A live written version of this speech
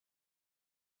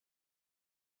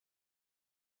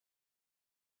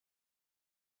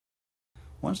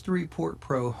Once the Report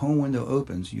Pro home window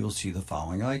opens, you'll see the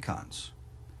following icons.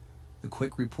 The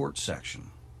Quick Reports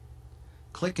section.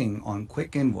 Clicking on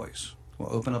Quick Invoice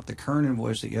will open up the current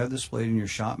invoice that you have displayed in your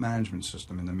shop management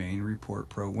system in the main Report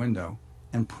Pro window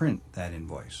and print that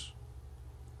invoice.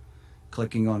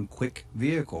 Clicking on Quick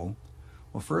Vehicle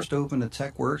will first open the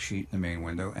tech worksheet in the main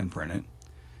window and print it,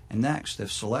 and next,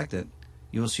 if selected,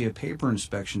 you will see a paper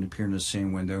inspection appear in the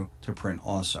same window to print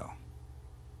also.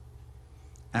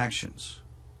 Actions.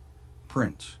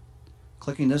 Print.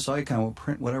 Clicking this icon will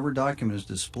print whatever document is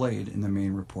displayed in the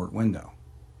main report window.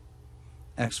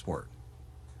 Export.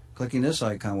 Clicking this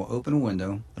icon will open a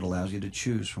window that allows you to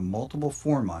choose from multiple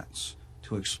formats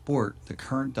to export the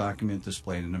current document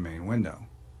displayed in the main window.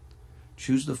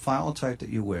 Choose the file type that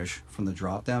you wish from the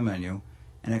drop-down menu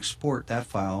and export that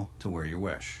file to where you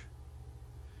wish.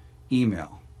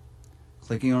 Email.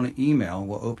 Clicking on an email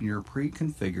will open your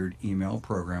pre-configured email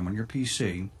program on your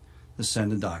PC to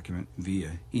send a document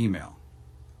via email.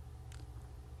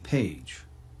 Page.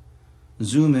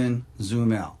 Zoom in,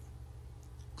 zoom out.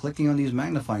 Clicking on these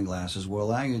magnifying glasses will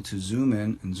allow you to zoom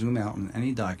in and zoom out on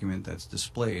any document that's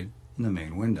displayed in the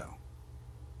main window.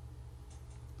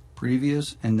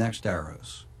 Previous and next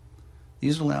arrows.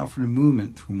 These allow for the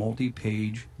movement through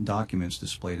multi-page documents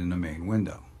displayed in the main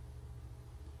window.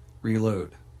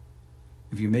 Reload.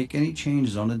 If you make any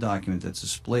changes on the document that's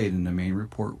displayed in the main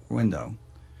report window,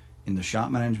 in the shop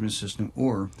management system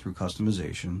or through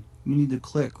customization, you need to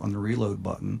click on the Reload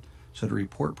button so the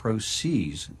Report Pro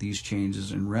sees these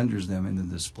changes and renders them in the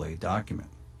displayed document,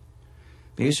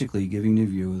 basically giving the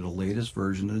view of the latest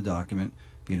version of the document,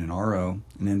 being an RO,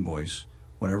 an invoice,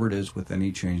 whatever it is with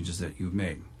any changes that you've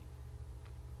made.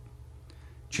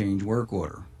 Change work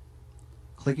order.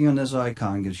 Clicking on this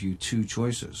icon gives you two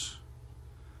choices.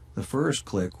 The first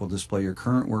click will display your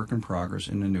current work in progress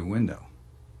in the new window.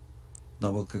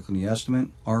 Double-click on the estimate,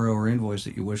 RO, or invoice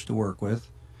that you wish to work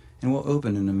with, and will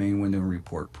open in the main window in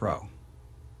Report Pro.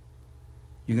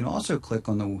 You can also click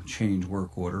on the Change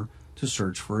Work Order to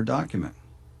search for a document.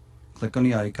 Click on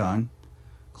the icon,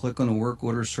 click on the Work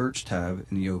Order Search tab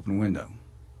in the open window.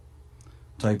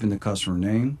 Type in the customer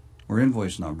name or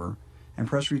invoice number and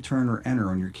press Return or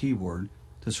Enter on your keyboard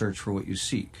to search for what you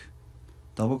seek.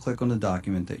 Double-click on the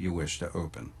document that you wish to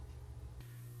open.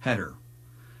 Header.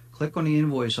 Click on the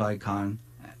invoice icon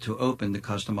to open the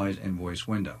Customize Invoice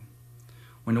window.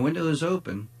 When the window is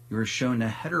open, you are shown the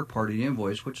header part of the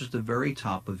invoice, which is the very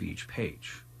top of each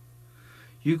page.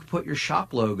 You can put your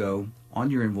shop logo on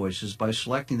your invoices by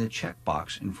selecting the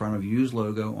checkbox in front of Use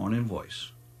Logo on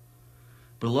Invoice.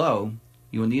 Below,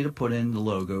 you will need to put in the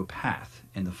logo path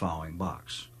in the following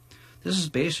box. This is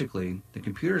basically the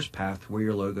computer's path where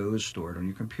your logo is stored on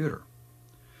your computer.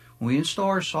 When we install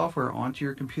our software onto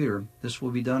your computer, this will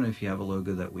be done if you have a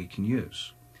logo that we can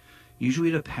use.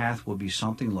 Usually the path will be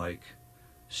something like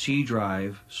C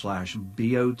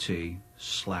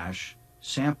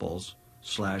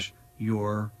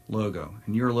drive/BOT/samples/your logo,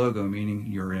 and your logo meaning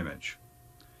your image.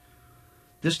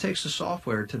 This takes the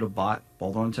software to the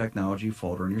bolt-on technology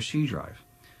folder in your C drive,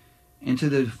 into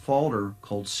the folder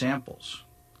called Samples.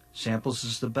 Samples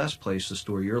is the best place to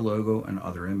store your logo and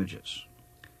other images.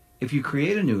 If you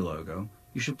create a new logo,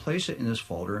 you should place it in this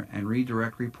folder and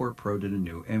redirect Report Pro to the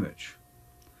new image.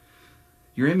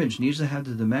 Your image needs to have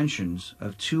the dimensions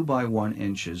of 2 by 1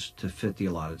 inches to fit the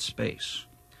allotted space.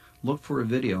 Look for a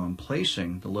video on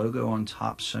placing the logo on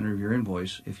top center of your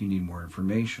invoice if you need more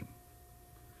information.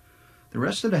 The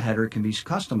rest of the header can be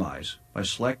customized by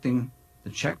selecting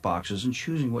the checkboxes and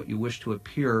choosing what you wish to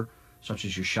appear, such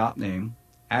as your shop name,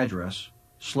 address,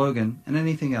 slogan, and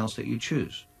anything else that you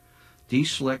choose.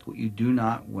 Deselect what you do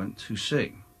not want to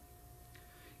see.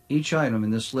 Each item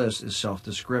in this list is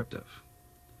self-descriptive.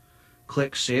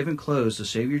 Click Save and Close to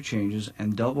save your changes,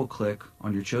 and double-click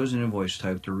on your chosen invoice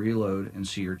type to reload and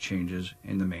see your changes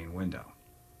in the main window.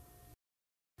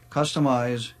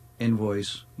 Customize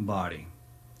Invoice Body.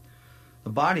 The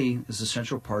body is the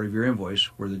central part of your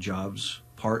invoice where the jobs,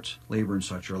 parts, labor, and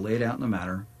such are laid out in a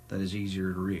manner that is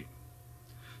easier to read.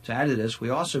 To add to this, we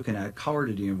also can add color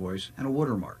to the invoice and a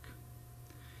watermark.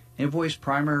 Invoice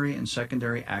primary and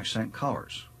secondary accent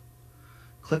colors.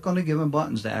 Click on the given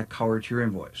buttons to add color to your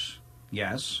invoice.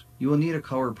 Yes, you will need a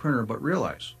color printer, but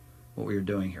realize what we are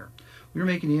doing here. We are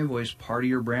making the invoice part of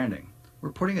your branding.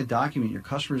 We're putting a document in your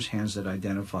customer's hands that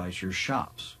identifies your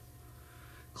shops.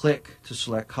 Click to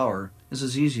select color is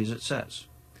as easy as it says.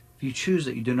 If you choose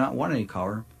that you do not want any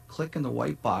color, click in the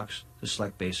white box to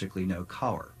select basically no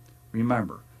color.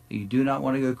 Remember that you do not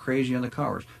want to go crazy on the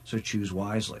colors, so choose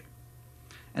wisely.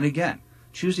 And again,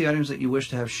 choose the items that you wish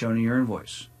to have shown in your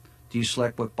invoice.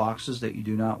 Deselect what boxes that you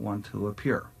do not want to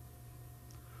appear.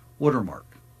 Watermark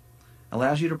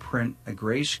allows you to print a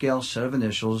grayscale set of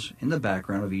initials in the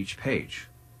background of each page.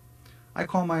 I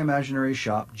call my imaginary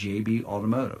shop JB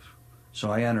Automotive,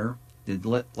 so I enter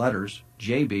the letters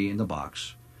JB in the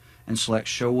box and select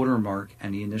Show Watermark,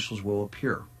 and the initials will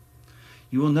appear.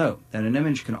 You will note that an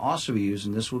image can also be used,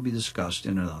 and this will be discussed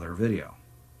in another video.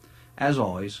 As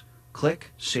always,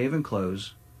 click Save and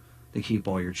Close to keep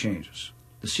all your changes.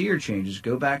 To see your changes,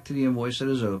 go back to the invoice that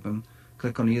is open,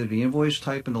 click on either the invoice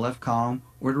type in the left column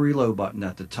or the Reload button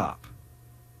at the top.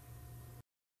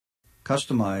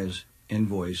 Customize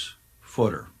Invoice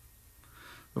Footer.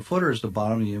 The footer is the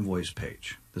bottom of the invoice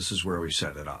page. This is where we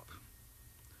set it up.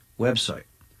 Website.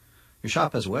 Your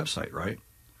shop has a website, right?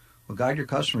 Well, guide your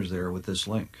customers there with this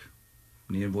link.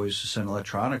 When the invoice is sent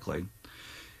electronically,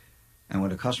 and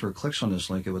when a customer clicks on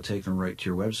this link, it will take them right to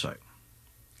your website.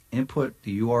 Input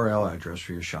the URL address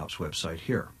for your shop's website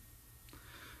here.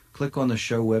 Click on the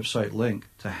Show Website link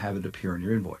to have it appear in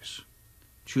your invoice.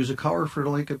 Choose a color for the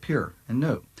link to appear, and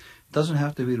note, it doesn't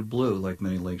have to be the blue like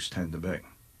many links tend to be.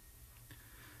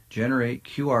 Generate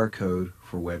QR code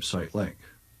for website link.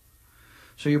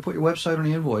 So you put your website on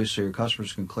the invoice so your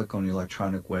customers can click on the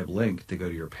electronic web link to go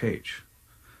to your page.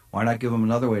 Why not give them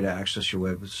another way to access your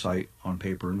website on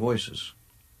paper invoices?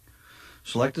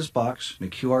 Select this box and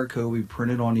the QR code will be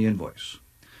printed on the invoice.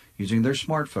 Using their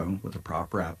smartphone with the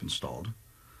proper app installed,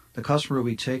 the customer will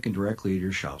be taken directly to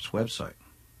your shop's website.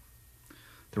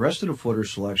 The rest of the footer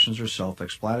selections are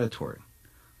self-explanatory.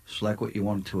 Select what you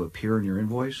want to appear in your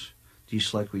invoice.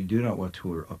 Deselect what you do not want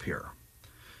to appear.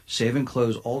 Save and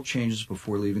close all changes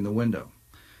before leaving the window.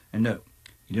 And note,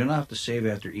 you do not have to save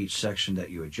after each section that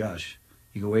you adjust.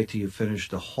 You can wait till you finish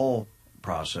the whole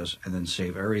process and then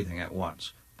save everything at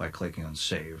once by clicking on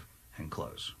Save and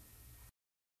Close.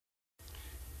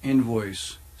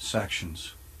 Invoice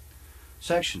Sections.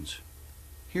 Sections.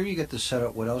 Here you get to set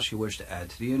up what else you wish to add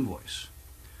to the invoice.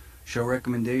 Show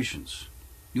recommendations.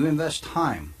 You invest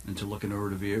time into looking over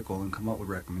the vehicle and come up with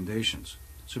recommendations,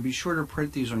 so be sure to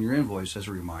print these on your invoice as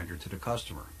a reminder to the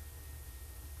customer.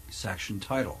 Section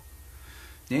title.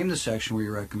 Name the section where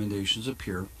your recommendations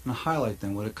appear and highlight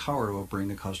them with a color that will bring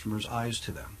the customer's eyes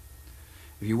to them.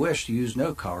 If you wish to use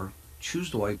no color, choose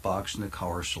the white box in the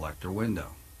color selector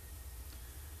window.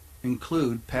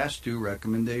 Include past due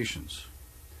recommendations.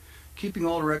 Keeping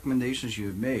all the recommendations you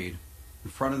have made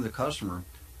in front of the customer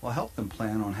will help them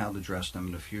plan on how to address them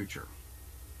in the future.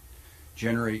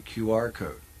 Generate QR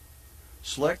code.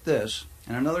 Select this,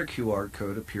 and another QR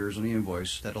code appears on the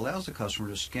invoice that allows the customer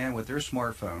to scan with their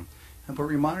smartphone and put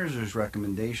reminders of those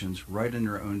recommendations right in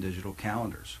their own digital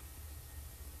calendars.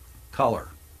 Color.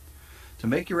 To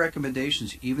make your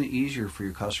recommendations even easier for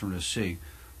your customer to see,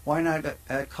 why not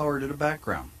add color to the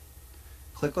background?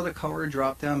 Click on the color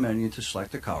drop-down menu to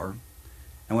select a color,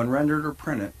 and when rendered or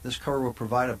printed, this color will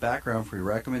provide a background for your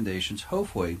recommendations,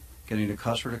 hopefully getting the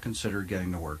customer to consider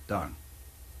getting the work done.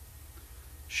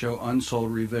 Show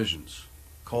unsold revisions.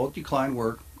 Call it declined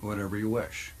work or whatever you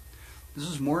wish. This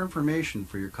is more information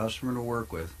for your customer to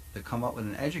work with to come up with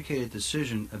an educated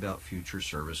decision about future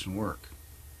service and work.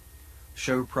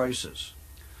 Show prices.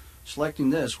 Selecting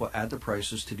this will add the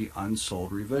prices to the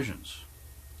unsold revisions.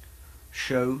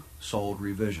 Show sold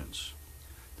revisions.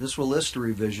 This will list the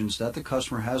revisions that the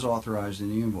customer has authorized in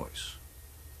the invoice.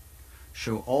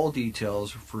 Show all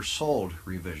details for sold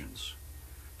revisions.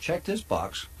 Check this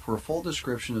box for a full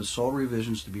description of sold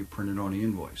revisions to be printed on the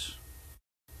invoice.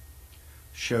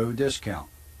 Show discount.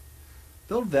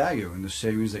 Build value in the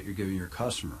savings that you're giving your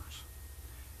customers.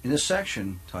 In the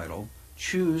section title,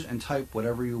 choose and type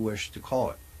whatever you wish to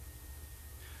call it.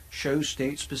 Show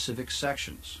state-specific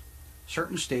sections.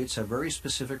 Certain states have very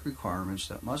specific requirements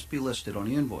that must be listed on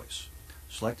the invoice.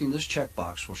 Selecting this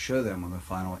checkbox will show them on the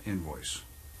final invoice.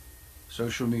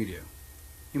 Social media.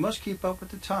 You must keep up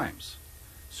with the times.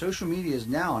 Social media is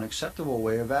now an acceptable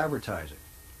way of advertising.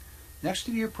 Next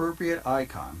to the appropriate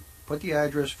icon, put the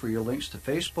address for your links to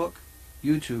Facebook,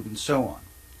 YouTube, and so on.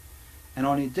 And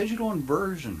on a digital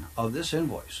version of this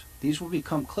invoice, these will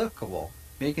become clickable,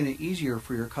 making it easier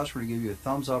for your customer to give you a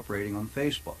thumbs up rating on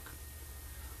Facebook.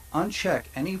 Uncheck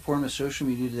any form of social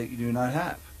media that you do not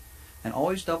have, and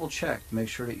always double check to make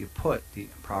sure that you put the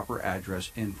proper address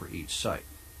in for each site.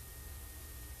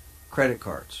 Credit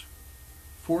cards.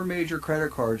 4 major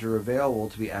credit cards are available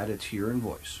to be added to your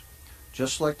invoice.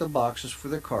 Just select the boxes for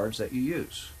the cards that you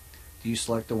use.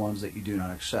 Deselect the ones that you do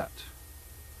not accept.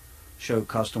 Show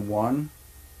Custom 1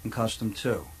 and Custom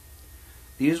 2.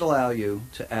 These allow you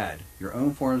to add your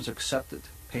own forms of accepted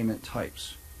payment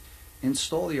types.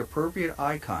 Install the appropriate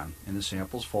icon in the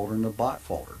Samples folder in the Bot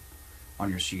folder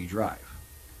on your C drive.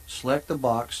 Select the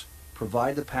box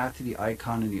provide the path to the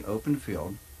icon in the open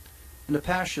field, and the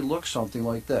path should look something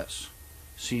like this: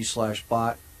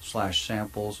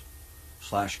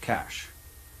 c/bot/samples/cache.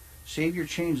 Save your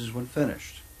changes when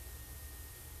finished.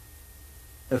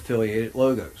 Affiliated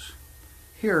logos.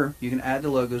 Here you can add the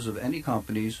logos of any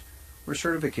companies or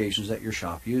certifications that your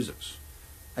shop uses.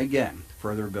 Again,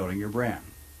 further building your brand.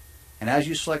 And as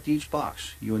you select each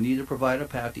box, you will need to provide a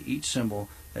path to each symbol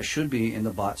that should be in the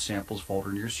bot samples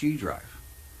folder in your C drive.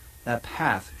 That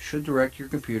path should direct your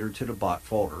computer to the bot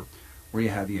folder where you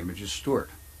have the images stored.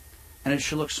 And it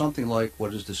should look something like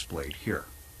what is displayed here.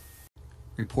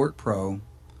 Report Pro,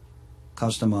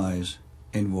 Customize,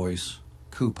 Invoice,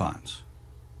 Coupons.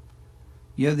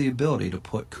 You have the ability to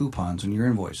put coupons on your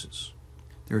invoices.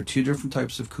 There are two different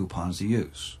types of coupons to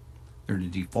use. They're the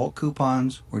default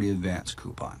coupons or the advanced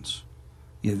coupons.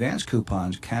 The advanced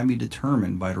coupons can be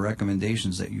determined by the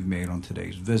recommendations that you've made on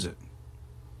today's visit.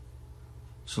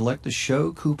 Select the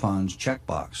Show Coupons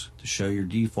checkbox to show your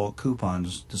default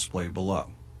coupons displayed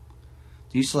below.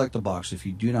 Deselect the box if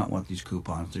you do not want these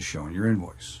coupons to show in your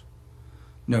invoice.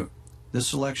 Note, this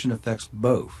selection affects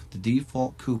both the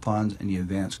default coupons and the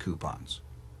advanced coupons.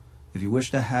 If you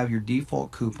wish to have your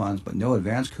default coupons but no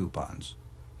advanced coupons,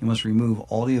 you must remove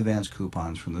all the advanced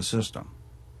coupons from the system.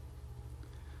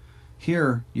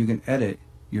 Here you can edit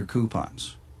your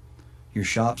coupons. Your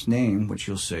shop's name, which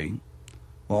you'll see,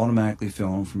 will automatically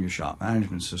fill in from your shop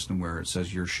management system where it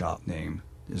says your shop name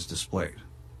is displayed.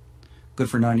 Good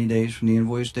for 90 days from the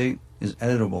invoice date is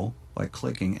editable by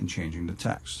clicking and changing the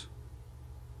text.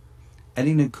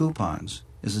 Editing the coupons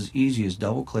is as easy as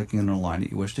double-clicking on a line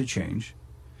that you wish to change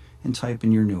and type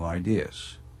in your new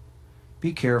ideas.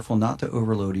 Be careful not to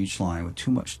overload each line with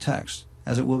too much text,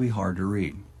 as it will be hard to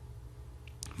read.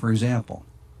 For example,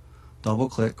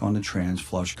 double-click on the Trans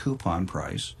Flush coupon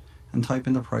price and type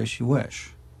in the price you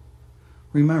wish.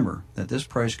 Remember that this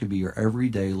price could be your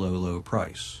everyday low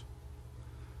price.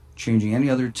 Changing any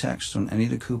other text on any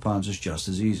of the coupons is just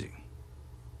as easy.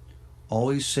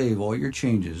 Always save all your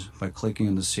changes by clicking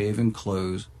on the Save and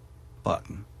Close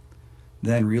button.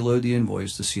 Then reload the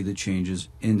invoice to see the changes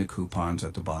in the coupons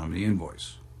at the bottom of the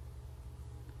invoice.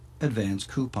 Advanced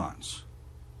coupons.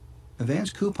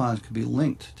 Advanced coupons can be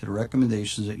linked to the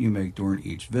recommendations that you make during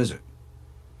each visit.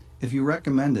 If you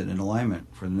recommended an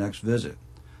alignment for the next visit,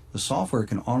 the software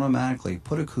can automatically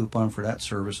put a coupon for that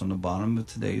service on the bottom of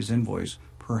today's invoice,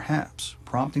 perhaps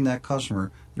prompting that customer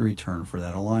to return for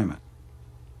that alignment.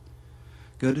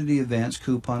 Go to the Advanced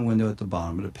Coupon window at the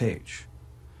bottom of the page.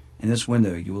 In this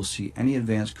window, you will see any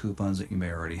advanced coupons that you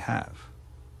may already have.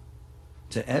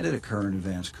 To edit a current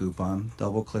advanced coupon,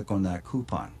 double-click on that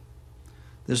coupon.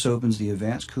 This opens the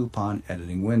Advanced Coupon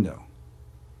Editing window.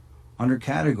 Under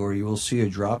Category, you will see a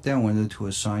drop-down window to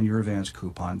assign your advanced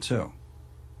coupon to.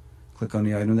 Click on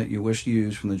the item that you wish to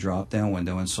use from the drop-down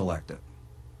window and select it.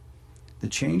 To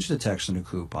change the text in the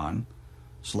coupon,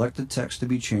 select the text to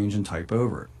be changed and type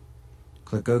over it.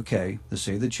 Click OK to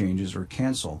save the changes or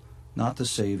cancel not to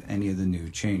save any of the new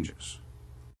changes.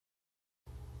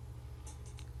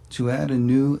 To add a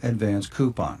new advanced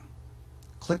coupon,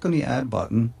 click on the Add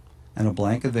button and a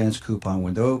blank advanced coupon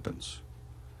window opens.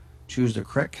 Choose the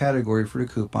correct category for the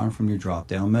coupon from your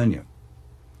drop-down menu.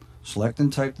 Select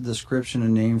and type the description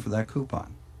and name for that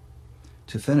coupon.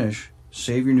 To finish,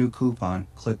 save your new coupon,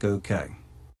 click OK.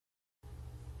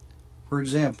 For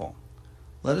example,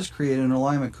 let us create an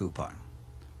alignment coupon.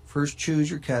 First, choose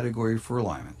your category for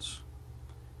alignments.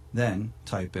 Then,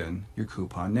 type in your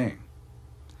coupon name.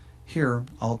 Here,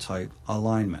 I'll type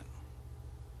alignment.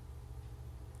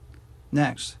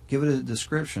 Next, give it a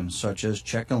description such as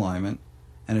check alignment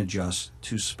and adjust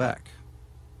to spec.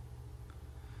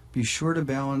 Be sure to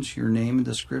balance your name and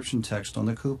description text on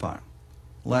the coupon.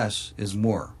 Less is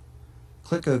more.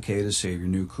 Click OK to save your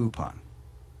new coupon.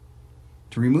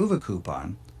 To remove a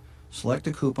coupon, select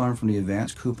a coupon from the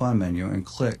Advanced Coupon menu and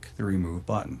click the Remove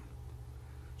button.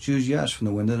 Choose Yes from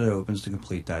the window that opens to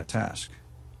complete that task.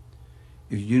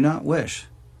 If you do not wish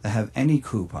to have any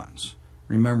coupons,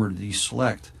 remember to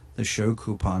deselect the Show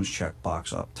Coupons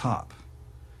checkbox up top.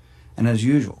 And as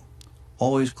usual,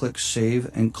 always click Save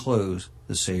and Close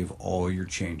to save all your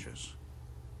changes.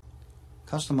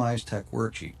 Customize Tech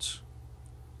Worksheets.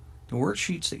 The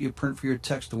worksheets that you print for your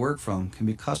text to work from can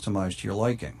be customized to your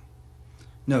liking.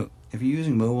 Note, if you're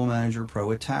using Mobile Manager Pro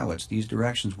with tablets, these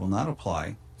directions will not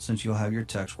apply since you'll have your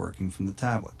text working from the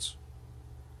tablets.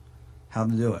 How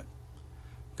to do it?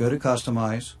 Go to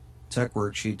Customize, Tech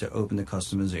Worksheet to open the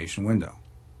customization window.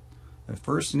 The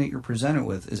first thing that you're presented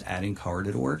with is adding color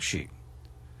to the worksheet.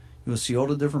 You will see all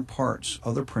the different parts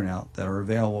of the printout that are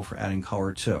available for adding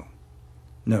color to.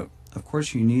 Note, Of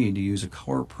course, you need to use a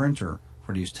color printer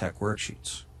for these tech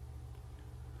worksheets.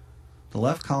 The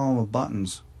left column of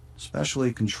buttons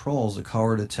specially controls the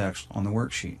color of the text on the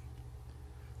worksheet.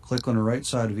 Click on the right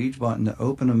side of each button to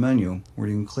open a menu where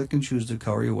you can click and choose the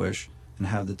color you wish and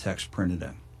have the text printed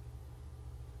in.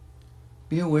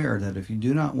 Be aware that if you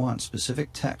do not want specific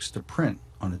text to print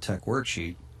on a tech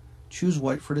worksheet, choose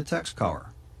white for the text color.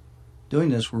 Doing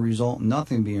this will result in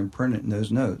nothing being printed in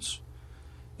those notes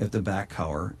if the back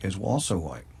color is also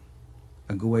white,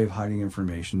 a good way of hiding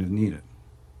information if needed.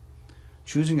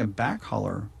 Choosing a back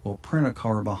color will print a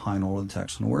color behind all the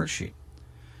text on the worksheet,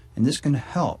 and this can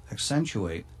help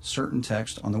accentuate certain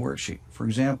text on the worksheet. For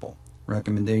example,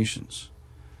 recommendations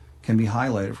can be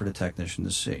highlighted for the technician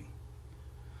to see.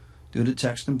 Do the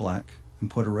text in black and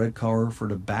put a red color for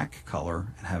the back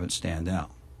color and have it stand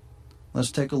out.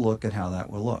 Let's take a look at how that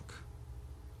will look.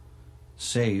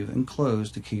 Save and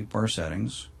close to keep our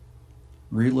settings.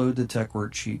 Reload the tech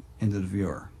worksheet into the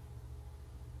viewer.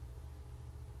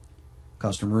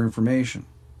 Customer information.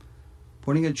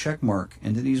 Putting a check mark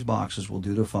into these boxes will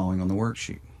do the following on the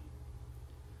worksheet.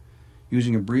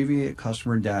 Using abbreviated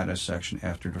customer data section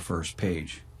after the first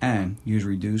page and use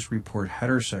reduce report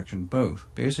header section both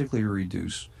basically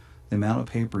reduce the amount of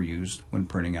paper used when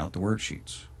printing out the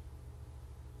worksheets.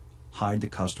 Hide the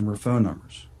customer phone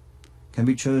numbers. Can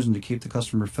be chosen to keep the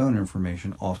customer phone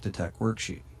information off the tech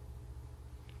worksheet.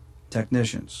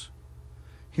 Technicians.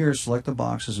 Here, select the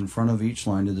boxes in front of each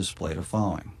line to display the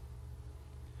following: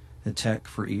 the tech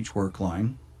for each work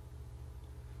line,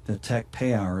 the tech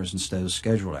pay hours instead of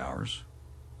scheduled hours,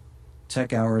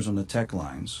 tech hours on the tech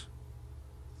lines,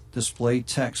 display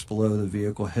text below the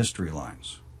vehicle history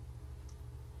lines.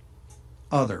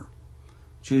 Other.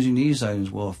 Choosing these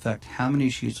items will affect how many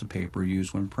sheets of paper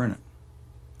used when printed.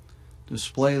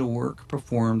 Display the work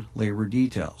performed labor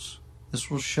details.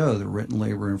 This will show the written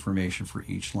labor information for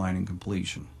each line in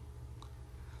completion.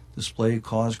 Display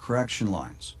cause correction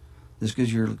lines. This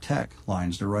gives your tech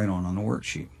lines to write on the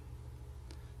worksheet.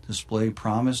 Display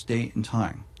promise date and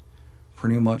time.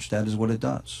 Pretty much that is what it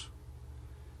does.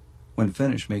 When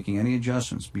finished making any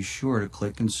adjustments, be sure to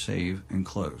click and save and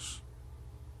close.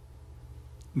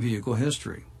 Vehicle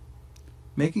history.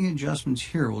 Making adjustments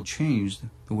here will change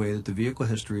the way that the vehicle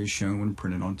history is shown when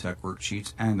printed on tech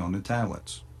worksheets and on the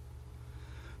tablets.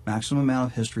 Maximum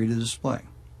amount of history to display.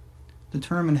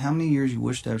 Determine how many years you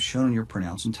wish to have shown on your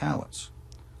printouts and tablets.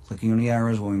 Clicking on the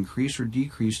arrows will increase or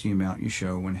decrease the amount you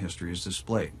show when history is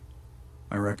displayed.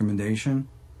 My recommendation: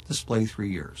 display 3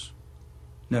 years.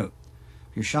 Note,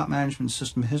 if your shop management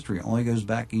system history only goes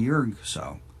back a year or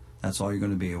so, that's all you're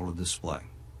going to be able to display.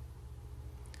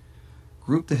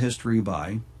 Group the history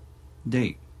by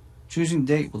date. Choosing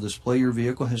date will display your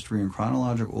vehicle history in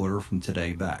chronological order from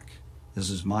today back.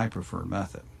 This is my preferred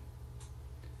method.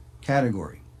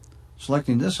 Category.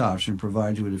 Selecting this option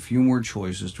provides you with a few more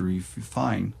choices to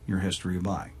refine your history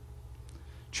by.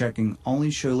 Checking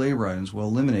only show labor items will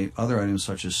eliminate other items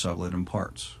such as sublet and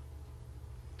parts.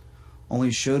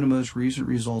 Only show the most recent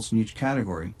results in each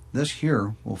category. This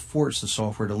here will force the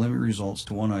software to limit results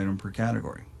to one item per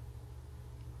category.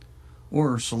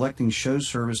 Or selecting show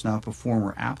service not performed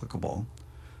where applicable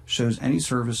shows any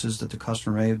services that the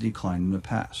customer may have declined in the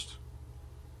past.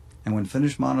 And when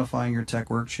finished modifying your tech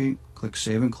worksheet, click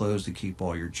Save and Close to keep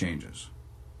all your changes.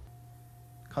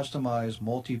 Customize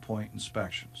multi-point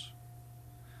inspections.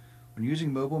 When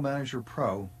using Mobile Manager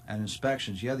Pro and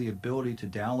inspections, you have the ability to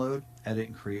download, edit,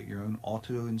 and create your own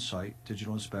auto-insight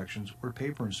digital inspections or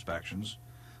paper inspections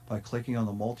by clicking on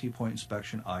the multi-point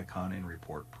inspection icon in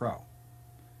Report Pro.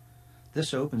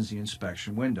 This opens the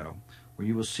inspection window, where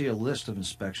you will see a list of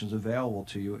inspections available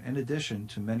to you in addition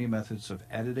to many methods of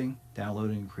editing,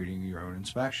 downloading, and creating your own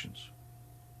inspections.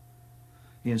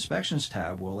 The Inspections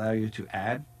tab will allow you to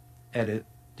add, edit,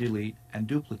 delete, and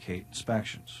duplicate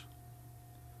inspections.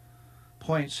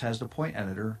 Points has the point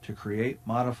editor to create,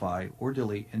 modify, or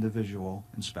delete individual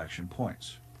inspection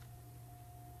points.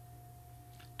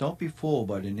 Don't be fooled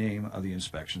by the name of the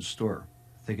inspection store,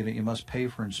 thinking that you must pay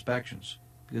for inspections,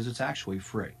 because it's actually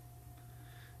free.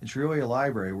 It's really a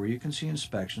library where you can see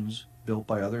inspections built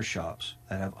by other shops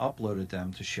that have uploaded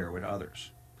them to share with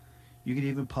others. You can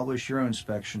even publish your own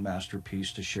inspection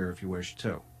masterpiece to share if you wish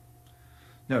to.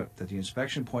 Note that the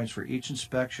inspection points for each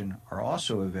inspection are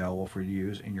also available for you to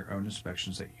use in your own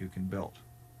inspections that you can build.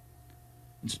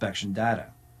 Inspection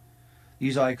data.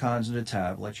 These icons in the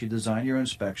tab let you design your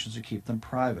inspections and keep them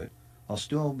private while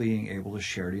still being able to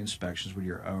share the inspections with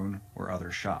your own or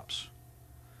other shops.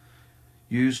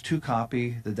 Use to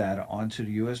copy the data onto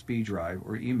the USB drive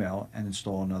or email and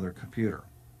install another computer.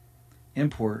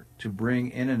 Import to bring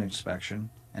in an inspection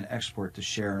and export to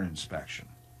share an inspection.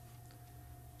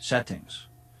 Settings.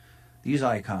 These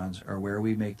icons are where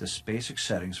we make the basic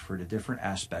settings for the different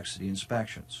aspects of the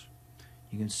inspections.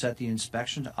 You can set the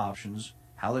inspection options,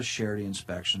 how to share the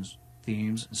inspections,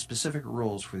 themes, and specific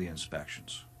rules for the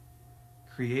inspections.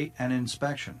 Create an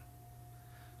inspection.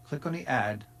 Click on the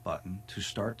Add button to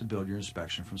start to build your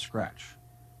inspection from scratch.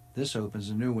 This opens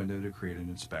a new window to create an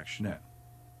inspection in.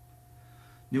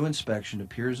 New inspection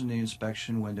appears in the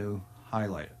inspection window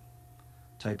highlighted.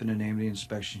 Type in the name of the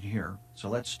inspection here. So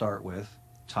let's start with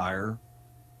tire,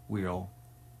 wheel,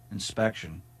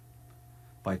 inspection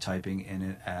by typing in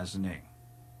it as a name.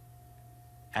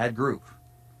 Add group.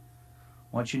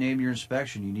 Once you name your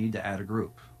inspection, you need to add a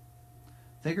group.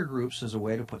 Think of groups as a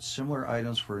way to put similar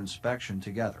items for inspection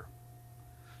together.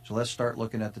 So let's start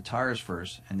looking at the tires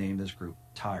first and name this group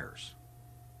tires.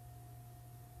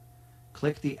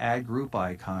 Click the Add Group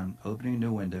icon, opening a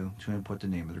new window to input the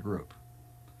name of the group.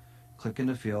 Click in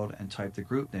the field and type the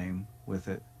group name with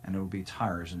it, and it will be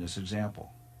tires in this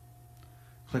example.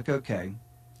 Click OK, and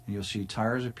you'll see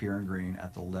tires appear in green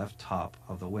at the left top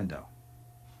of the window.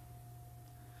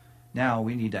 Now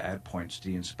we need to add points to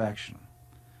the inspection.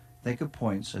 Think of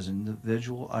points as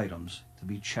individual items to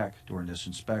be checked during this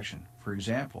inspection. For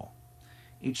example,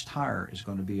 each tire is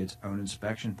going to be its own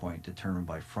inspection point determined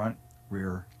by front,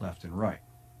 rear, left, and right.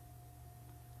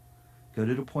 Go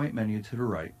to the point menu to the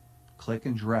right, click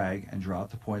and drag and drop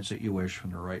the points that you wish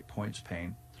from the right points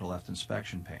pane to the left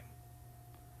inspection pane.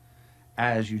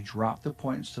 As you drop the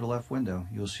points to the left window,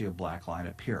 you'll see a black line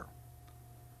appear.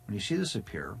 When you see this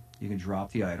appear, you can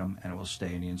drop the item and it will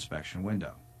stay in the inspection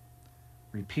window.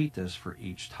 Repeat this for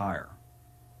each tire.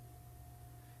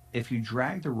 If you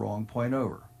drag the wrong point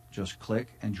over, just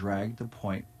click and drag the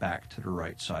point back to the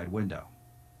right side window.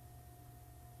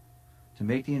 To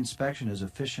make the inspection as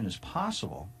efficient as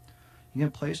possible, you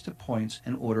can place the points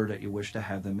in order that you wish to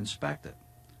have them inspected.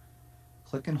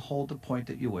 Click and hold the point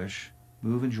that you wish,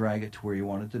 move and drag it to where you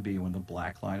want it to be when the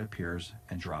black line appears,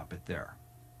 and drop it there.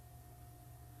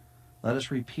 Let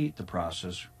us repeat the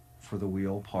process for the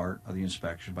wheel part of the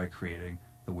inspection by creating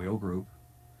the wheel group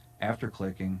after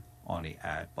clicking on the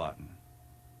Add button.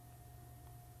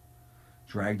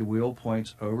 Drag the wheel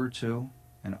points over to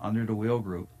and under the wheel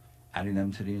group, adding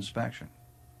them to the inspection.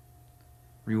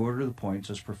 Reorder the points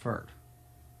as preferred.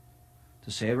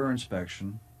 To save our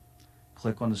inspection,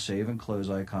 click on the Save and Close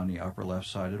icon on the upper left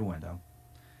side of the window,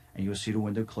 and you will see the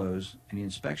window close and the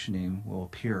inspection name will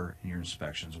appear in your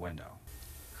inspections window.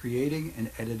 Creating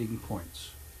and editing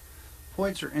points.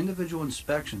 Points are individual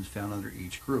inspections found under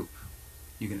each group.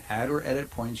 You can add or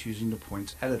edit points using the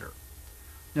Points Editor.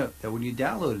 Note that when you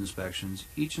download inspections,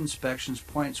 each inspection's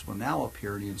points will now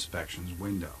appear in the inspections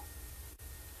window.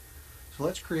 So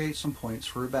let's create some points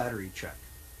for a battery check.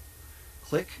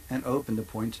 Click and open the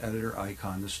Points Editor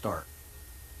icon to start.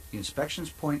 The Inspections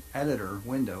Point Editor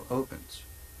window opens.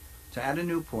 To add a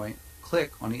new point,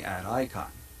 click on the Add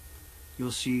icon.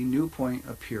 You'll see New Point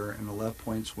appear in the Left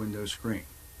Points window screen.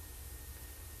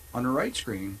 On the right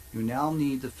screen, you now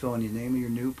need to fill in the name of your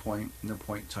new point in the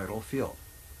point title field.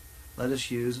 Let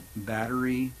us use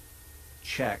battery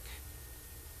check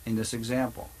in this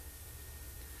example.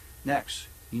 Next,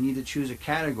 you need to choose a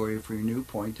category for your new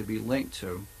point to be linked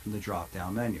to from the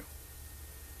drop-down menu.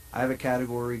 I have a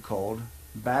category called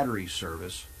Battery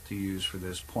Service to use for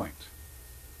this point.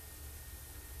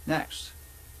 Next,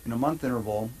 in a month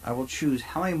interval, I will choose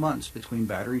how many months between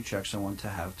battery checks I want to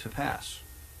have to pass.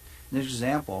 In this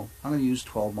example, I'm going to use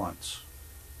 12 months.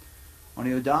 On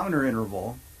the odometer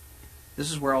interval,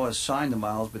 this is where I'll assign the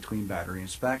miles between battery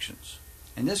inspections.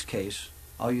 In this case,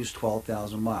 I'll use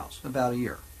 12,000 miles, about a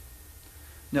year.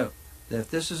 Note that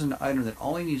if this is an item that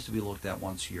only needs to be looked at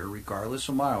once a year, regardless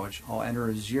of mileage, I'll enter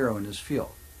a 0 in this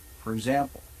field. For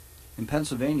example, in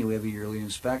Pennsylvania we have a yearly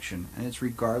inspection and it's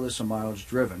regardless of mileage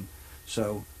driven,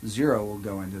 so 0 will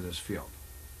go into this field.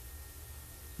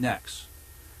 Next,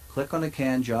 click on the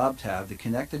CAN Job tab to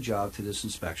connect the job to this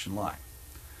inspection line.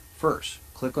 First,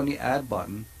 click on the Add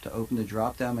button to open the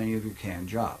drop-down menu of your CAN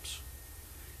jobs.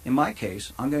 In my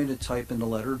case, I'm going to type in the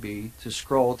letter B to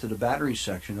scroll to the battery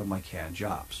section of my CAN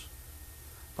jobs.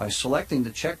 By selecting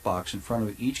the checkbox in front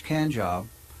of each CAN job,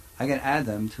 I can add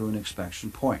them to an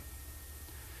inspection point.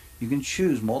 You can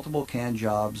choose multiple CAN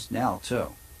jobs now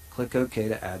too. Click OK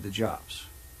to add the jobs.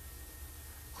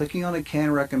 Clicking on the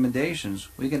CAN recommendations,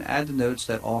 we can add the notes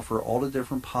that offer all the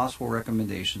different possible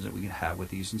recommendations that we can have with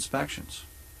these inspections.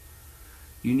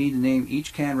 You need to name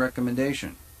each CAN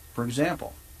recommendation. For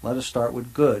example, let us start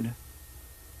with Good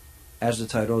as the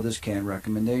title of this CAN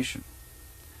recommendation.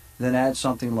 Then add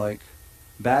something like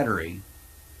Battery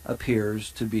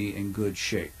appears to be in good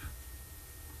shape.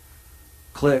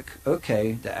 Click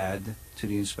OK to add to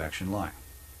the inspection line.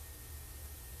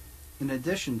 In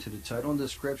addition to the title and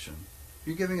description,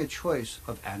 you're giving a choice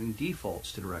of adding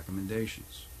defaults to the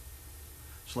recommendations.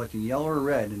 Selecting yellow or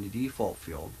red in the default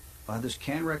field will have this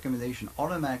CAN recommendation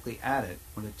automatically added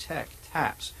when the tech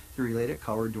taps the related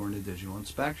color during the digital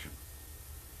inspection.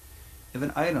 If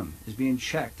an item is being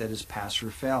checked that is pass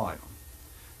or fail item,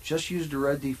 just use the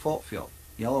red default field.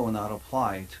 Yellow will not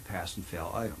apply to pass and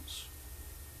fail items.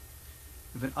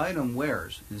 If an item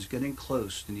wears and is getting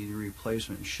close to needing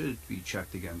replacement and should be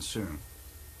checked again soon,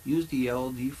 use the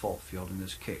yellow default field in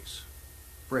this case.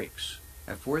 Brakes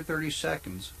at 430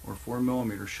 seconds or 4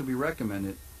 mm should be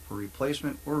recommended for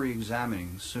replacement or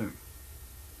re-examining soon.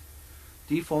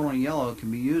 Default on yellow can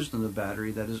be used on the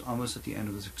battery that is almost at the end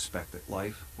of its expected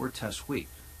life or test week.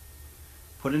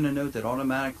 Put in a note that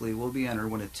automatically will be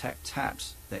entered when a tech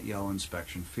taps that yellow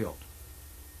inspection field.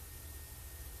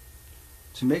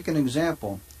 To make an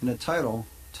example, in the title,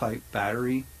 type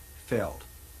battery failed.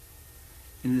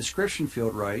 In the description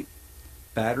field, write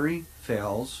battery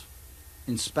fails,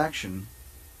 inspection,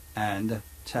 and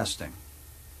testing.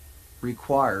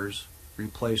 Requires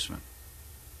replacement.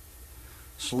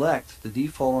 Select the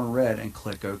default on red and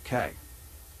click OK.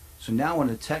 So now when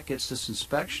the tech gets this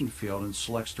inspection field and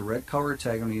selects the red color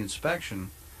tag on the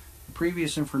inspection, the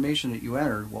previous information that you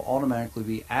entered will automatically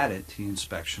be added to the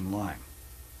inspection line.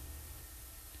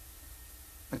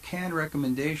 A CAN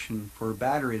recommendation for a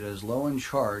battery that is low in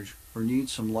charge or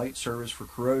needs some light service for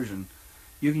corrosion,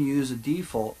 you can use a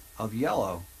default of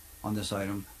yellow on this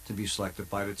item to be selected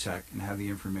by the tech and have the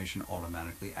information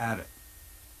automatically added.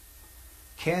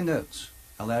 CAN notes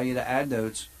allow you to add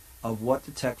notes of what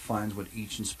the tech finds with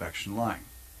each inspection line.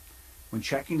 When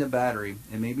checking the battery,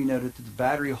 it may be noted that the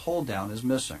battery hold down is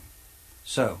missing.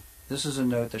 So, this is a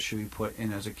note that should be put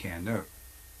in as a CAN note.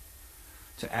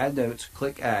 To add notes,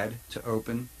 click Add to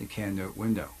open the CAN note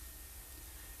window.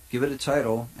 Give it a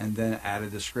title and then add a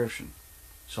description.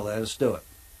 So let us do it.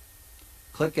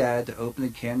 Click Add to open the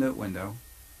CAN note window.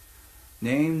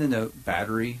 Name the note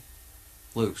Battery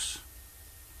Loose.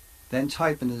 Then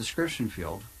type in the description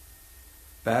field,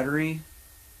 battery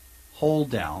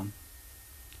hold down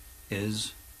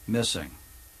is missing.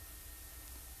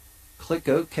 Click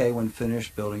OK when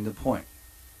finished building the point.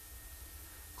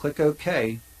 Click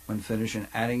OK when finished and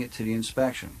adding it to the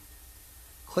inspection.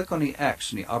 Click on the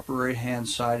X in the upper right hand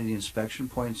side of the inspection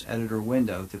points editor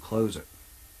window to close it.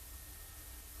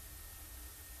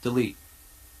 Delete.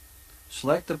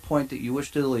 Select the point that you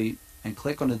wish to delete and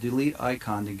click on the delete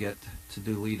icon to get to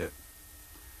delete it.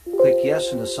 Click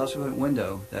Yes in the subsequent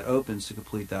window that opens to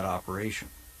complete that operation.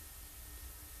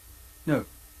 Note,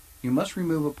 you must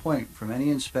remove a point from any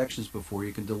inspections before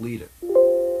you can delete it.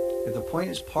 If the point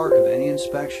is part of any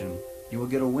inspection, you will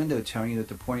get a window telling you that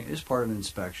the point is part of an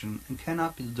inspection and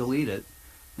cannot be deleted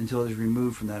until it is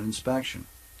removed from that inspection.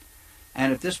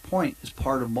 And if this point is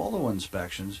part of multiple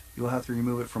inspections, you will have to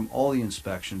remove it from all the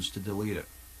inspections to delete it.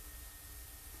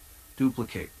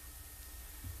 Duplicate.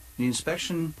 In the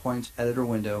inspection points editor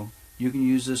window, you can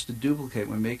use this to duplicate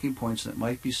when making points that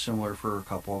might be similar for a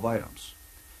couple of items.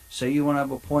 Say you want to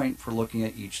have a point for looking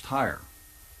at each tire.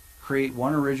 Create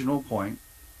one original point,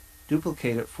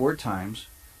 duplicate it 4 times,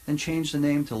 then change the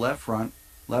name to left front,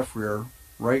 left rear,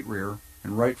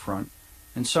 and right front,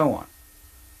 and so on.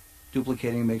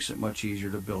 Duplicating makes it much easier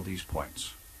to build these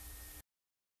points.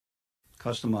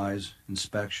 Customize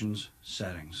inspections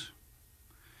settings.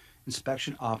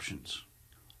 Inspection options.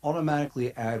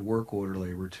 Automatically add work order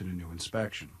labor to the new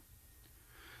inspection.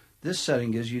 This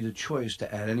setting gives you the choice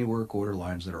to add any work order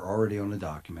lines that are already on the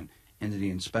document into the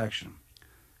inspection.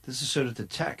 This is so that the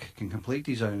tech can complete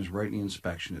these items right in the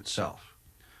inspection itself.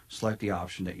 Select the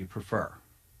option that you prefer.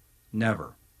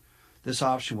 Never. This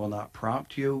option will not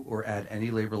prompt you or add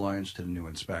any labor lines to the new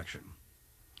inspection.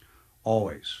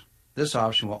 Always. This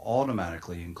option will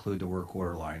automatically include the work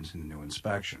order lines in the new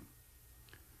inspection.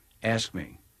 Ask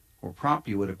Me will prompt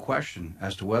you with a question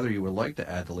as to whether you would like to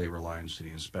add the labor lines to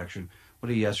the inspection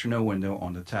with a yes or no window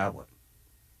on the tablet.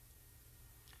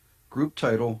 Group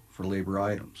title for labor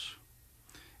items.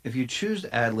 If you choose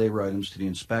to add labor items to the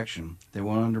inspection, they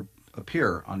will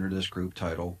appear under this group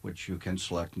title, which you can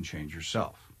select and change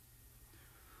yourself.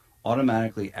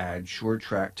 Automatically add short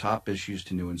track top issues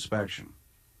to new inspection.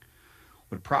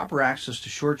 With proper access to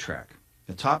short track,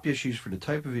 the top issues for the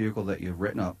type of vehicle that you have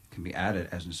written up can be added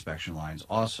as inspection lines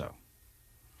also.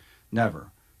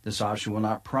 Never. This option will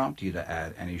not prompt you to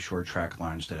add any short track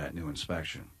lines to that new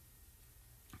inspection.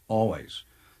 Always.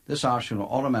 This option will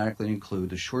automatically include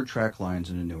the short track lines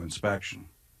in a new inspection.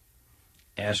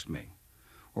 Ask Me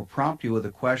or prompt you with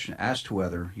a question as to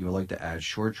whether you would like to add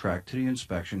short track to the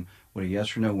inspection with a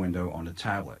yes or no window on the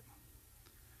tablet.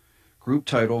 Group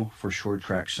title for short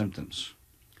track symptoms.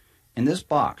 In this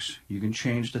box, you can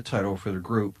change the title for the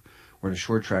group where the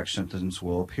short track symptoms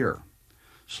will appear.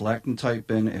 Select and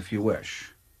type in if you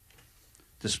wish.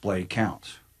 Display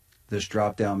count. This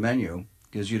drop-down menu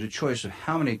gives you the choice of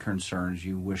how many concerns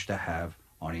you wish to have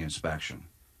on the inspection.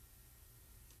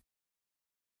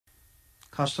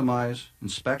 Customize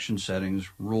inspection settings,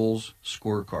 rules,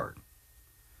 scorecard.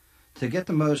 To get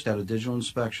the most out of digital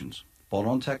inspections,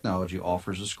 Bolt-On Technology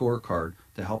offers a scorecard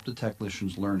to help the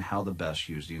technicians learn how to best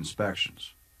use the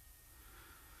inspections.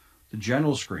 The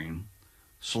general screen,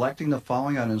 selecting the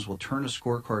following items will turn the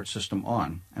scorecard system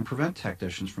on and prevent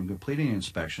technicians from completing the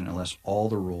inspection unless all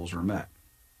the rules are met.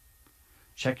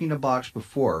 Checking the box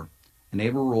before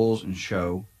Enable Rules and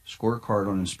Show Scorecard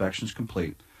on Inspections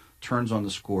Complete turns on the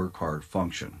scorecard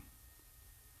function.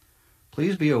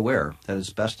 Please be aware that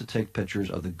it's best to take pictures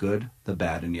of the good, the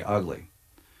bad, and the ugly.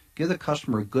 Give the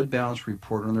customer a good balanced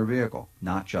report on their vehicle,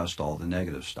 not just all the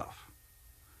negative stuff.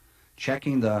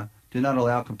 Checking the Do Not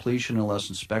Allow Completion Unless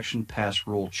Inspection Pass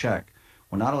rule check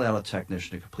will not allow a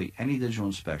technician to complete any digital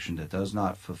inspection that does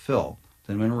not fulfill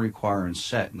the minimum requirements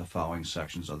set in the following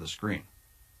sections of the screen.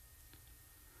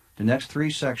 The next three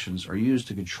sections are used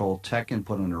to control tech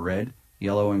input on the red,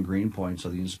 yellow, and green points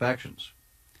of the inspections.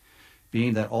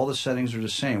 Being that all the settings are the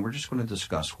same, we're just going to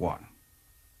discuss one.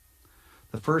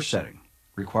 The first setting,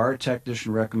 Required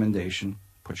Technician Recommendation,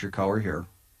 put your color here,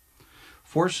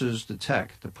 forces the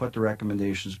tech to put the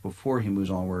recommendations before he moves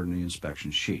onward in the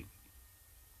inspection sheet.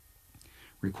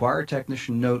 Required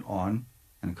Technician Note on,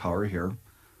 and color here,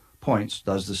 points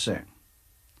does the same.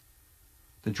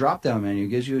 The drop-down menu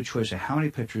gives you a choice of how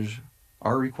many pictures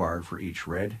are required for each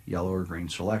red, yellow, or green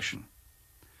selection.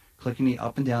 Clicking the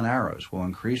up and down arrows will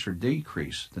increase or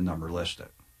decrease the number listed.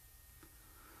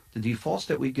 The defaults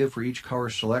that we give for each color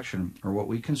selection are what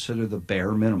we consider the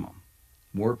bare minimum.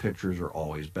 More pictures are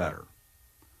always better.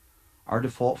 Our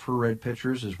default for red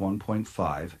pictures is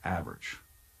 1.5 average.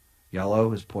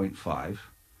 Yellow is 0.5,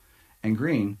 and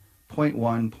green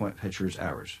 0.1 pictures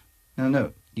average. Now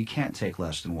note, you can't take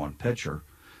less than one picture,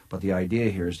 but the idea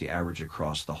here is the average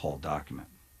across the whole document.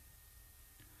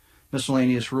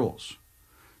 Miscellaneous rules.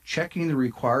 Checking the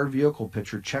required vehicle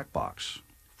picture checkbox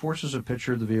forces a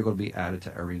picture of the vehicle to be added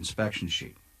to every inspection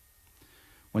sheet.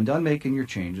 When done making your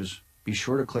changes, be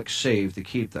sure to click Save to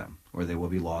keep them, or they will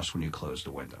be lost when you close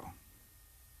the window.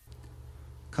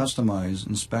 Customize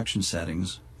inspection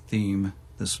settings, theme,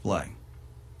 display.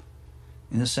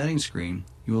 In the settings screen,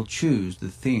 you will choose the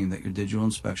theme that your digital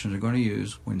inspections are going to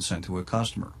use when sent to a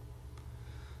customer.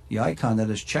 The icon that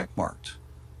is checkmarked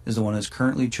is the one that's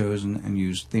currently chosen and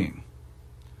used theme.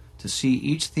 To see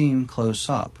each theme close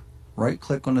up,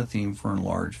 right-click on the theme for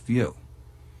enlarged view.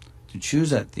 To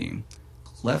choose that theme,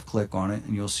 left-click on it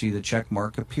and you'll see the check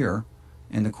mark appear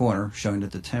in the corner showing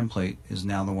that the template is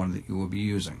now the one that you will be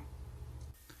using.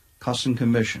 Custom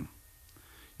commission.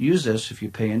 Use this if you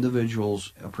pay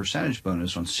individuals a percentage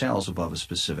bonus on sales above a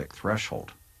specific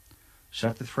threshold.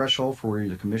 Set the threshold for where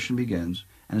the commission begins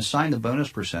and assign the bonus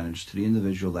percentage to the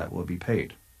individual that will be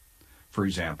paid. For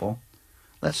example,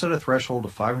 let's set a threshold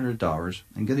of $500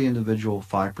 and give the individual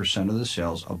 5% of the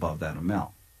sales above that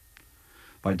amount.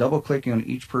 By double-clicking on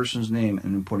each person's name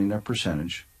and inputting their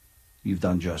percentage, you've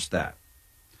done just that.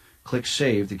 Click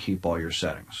Save to keep all your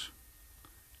settings.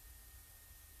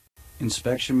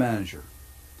 Inspection Manager.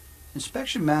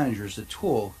 Inspection Manager is the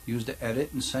tool used to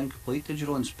edit and send complete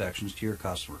digital inspections to your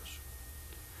customers.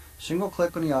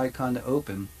 Single-click on the icon to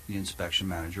open the Inspection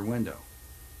Manager window.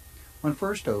 When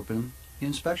first opened, the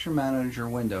Inspection Manager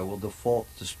window will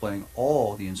default to displaying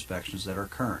all the inspections that are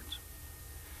current.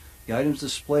 The items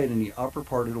displayed in the upper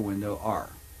part of the window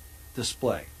are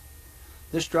Display.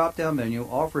 This drop-down menu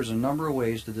offers a number of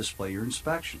ways to display your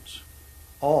inspections.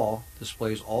 All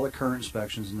displays all the current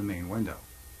inspections in the main window.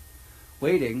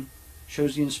 Waiting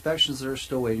shows the inspections that are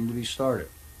still waiting to be started.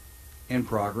 In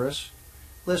Progress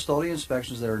lists all the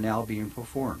inspections that are now being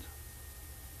performed.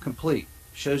 Complete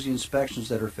shows the inspections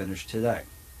that are finished today.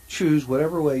 Choose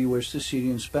whatever way you wish to see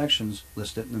the inspections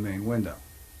listed in the main window.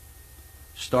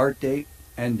 Start date,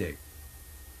 end date.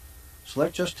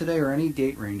 Select just today or any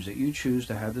date range that you choose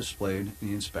to have displayed in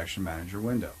the Inspection Manager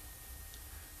window.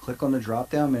 Click on the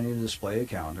drop-down menu to display a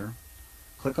calendar.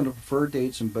 Click on the preferred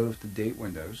dates in both the date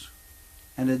windows,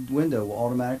 and the window will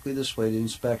automatically display the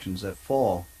inspections that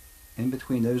fall in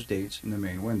between those dates in the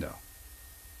main window.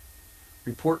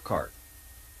 Report card.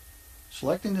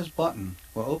 Selecting this button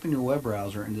will open your web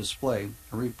browser and display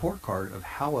a report card of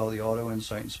how well the Auto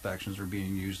Insight inspections are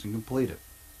being used and completed.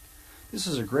 This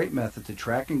is a great method to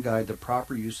track and guide the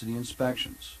proper use of the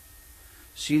inspections.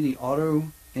 See the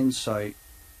Auto Insight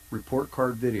report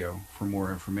card video for more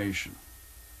information.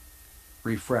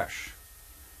 Refresh.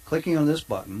 Clicking on this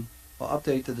button will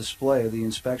update the display of the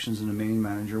inspections in the main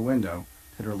manager window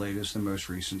to their latest and most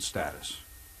recent status.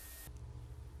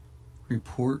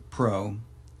 Report Pro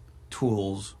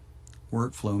Tools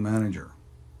Workflow Manager.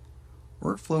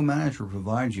 Workflow Manager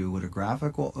provides you with a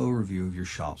graphical overview of your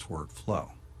shop's workflow.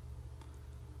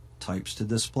 Types to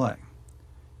display.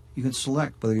 You can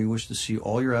select whether you wish to see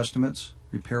all your estimates,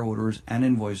 repair orders, and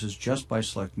invoices just by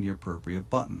selecting the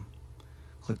appropriate button.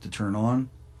 Click to turn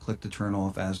on, click to turn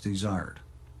off as desired.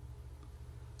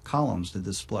 Columns to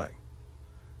display.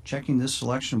 Checking this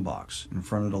selection box in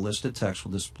front of the list of text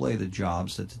will display the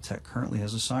jobs that the tech currently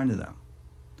has assigned to them.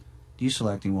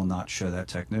 Deselecting will not show that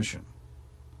technician.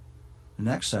 The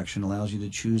next section allows you to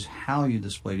choose how you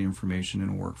display the information in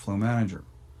a Workflow Manager,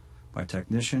 by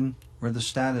technician or the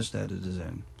status that it is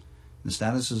in. The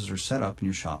statuses are set up in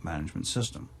your shop management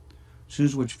system.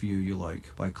 Choose which view you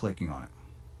like by clicking on it.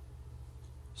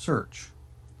 Search.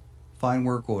 Find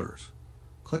work orders.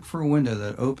 Click for a window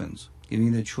that opens, giving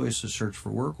you the choice to search for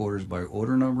work orders by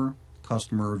order number,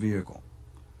 customer, or vehicle.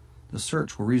 The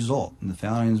search will result in the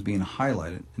found items being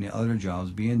highlighted and the other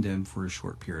jobs being dimmed for a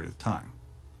short period of time.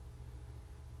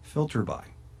 Filter by.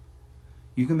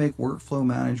 You can make Workflow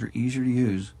Manager easier to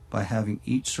use by having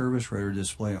each service writer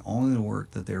display only the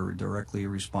work that they are directly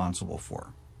responsible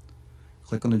for.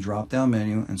 Click on the drop-down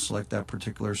menu and select that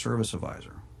particular service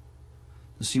advisor.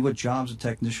 To see what jobs a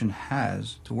technician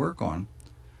has to work on,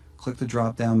 click the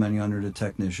drop-down menu under the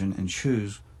technician and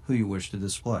choose who you wish to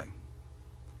display.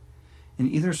 In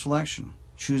either selection,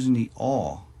 choosing the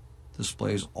All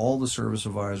displays all the service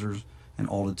advisors and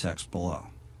all the text below.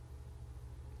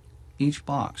 Each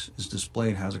box is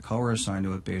displayed has a color assigned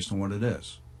to it based on what it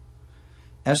is.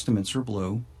 Estimates are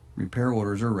blue, repair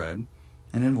orders are red,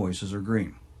 and invoices are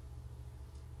green.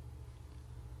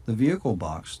 The Vehicle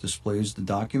box displays the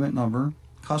document number,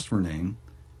 customer name,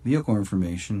 vehicle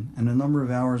information, and the number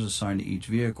of hours assigned to each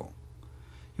vehicle.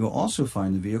 You will also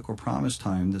find the vehicle promise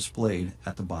time displayed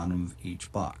at the bottom of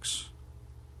each box.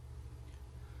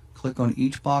 Click on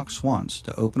each box once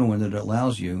to open a window that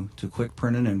allows you to quick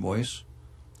print an invoice,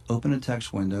 open a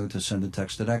text window to send a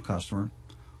text to that customer.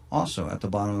 Also, at the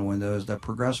bottom of the window is that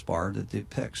progress bar that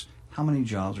depicts how many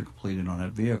jobs are completed on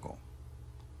that vehicle.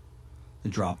 The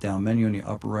drop-down menu in the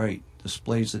upper right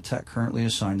displays the tech currently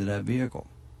assigned to that vehicle.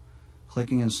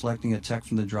 Clicking and selecting a tech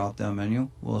from the drop-down menu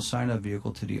will assign that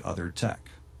vehicle to the other tech.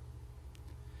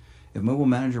 If Mobile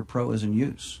Manager Pro is in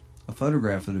use, a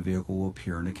photograph of the vehicle will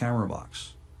appear in the camera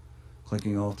box.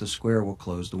 Clicking off the square will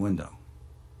close the window.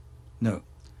 Note: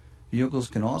 vehicles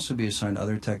can also be assigned to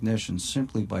other technicians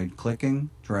simply by clicking,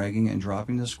 dragging, and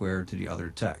dropping the square to the other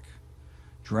tech.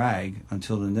 Drag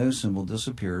until the no symbol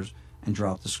disappears and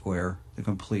drop the square to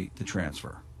complete the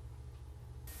transfer.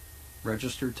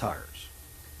 Registered tires.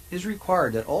 It is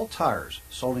required that all tires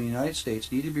sold in the United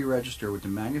States need to be registered with the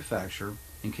manufacturer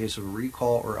in case of a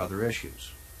recall or other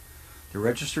issues. The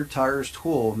Registered Tires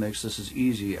tool makes this as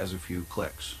easy as a few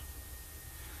clicks.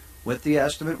 With the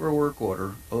estimate or work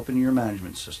order open in your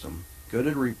management system, go to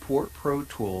the Report Pro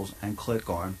Tools and click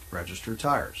on Register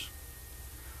Tires.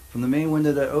 From the main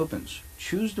window that opens,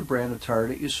 choose the brand of tire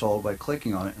that you sold by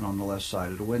clicking on it and on the left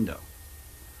side of the window.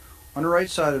 On the right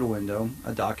side of the window,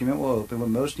 a document will open with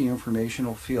most of the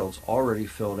informational fields already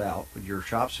filled out with your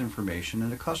shop's information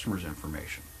and the customer's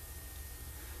information.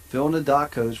 Fill in the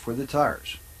dot codes for the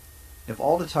tires. If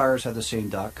all the tires have the same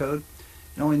dot code,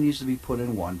 it only needs to be put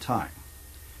in one time.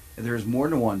 If there is more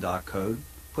than one dot code,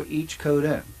 put each code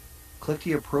in. Click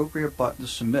the appropriate button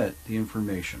to submit the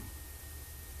information.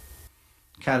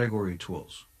 Category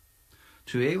tools.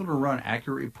 To be able to run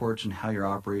accurate reports on how your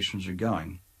operations are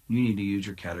going, you need to use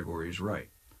your categories right.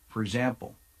 For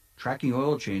example, tracking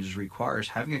oil changes requires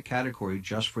having a category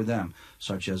just for them,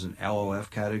 such as an LOF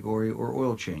category or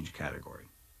oil change category.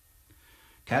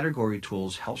 Category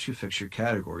tools helps you fix your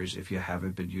categories if you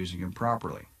haven't been using them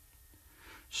properly.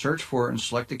 Search for and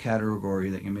select the category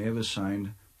that you may have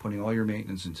assigned putting all your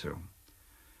maintenance into,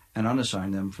 and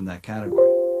unassign them from that category.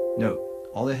 Note: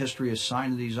 all the history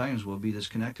assigned to these items will be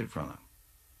disconnected from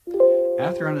them.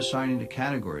 After unassigning the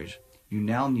categories, you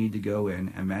now need to go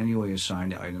in and manually assign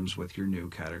the items with your new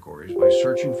categories by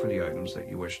searching for the items that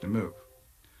you wish to move.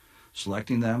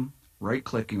 Selecting them,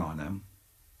 right-clicking on them,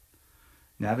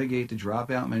 navigate the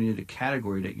drop-out menu to the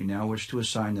category that you now wish to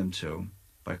assign them to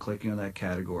by clicking on that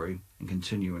category and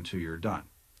continue until you're done.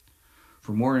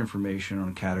 For more information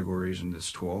on categories in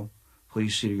this tool,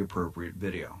 please see the appropriate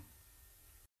video.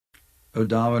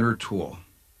 Odometer tool.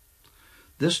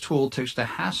 This tool takes the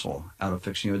hassle out of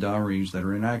fixing odometer readings that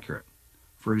are inaccurate.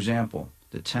 For example,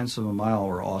 the tenths of a mile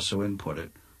are also inputted,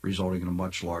 resulting in a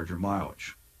much larger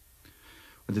mileage.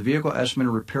 With the vehicle estimate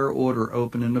and repair order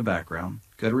open in the background,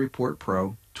 go to Report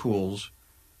Pro, Tools,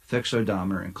 Fix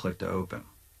Odometer, and click to open.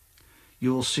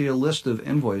 You will see a list of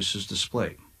invoices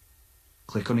displayed.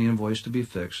 Click on the invoice to be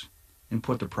fixed,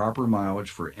 input the proper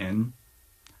mileage for in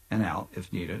and out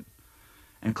if needed,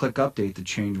 and click Update to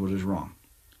change what is wrong.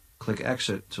 Click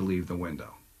Exit to leave the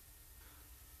window.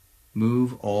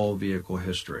 Move all vehicle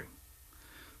history.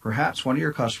 Perhaps one of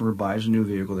your customers buys a new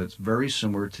vehicle that's very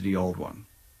similar to the old one.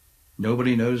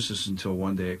 Nobody notices until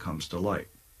one day it comes to light.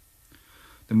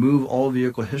 The Move All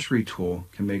Vehicle History tool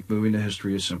can make moving the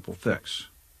history a simple fix.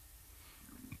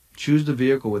 Choose the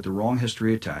vehicle with the wrong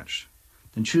history attached,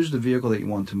 then choose the vehicle that you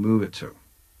want to move it to.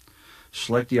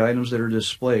 Select the items that are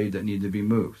displayed that need to be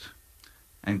moved,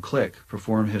 and click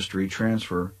Perform History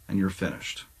Transfer, and you're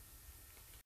finished.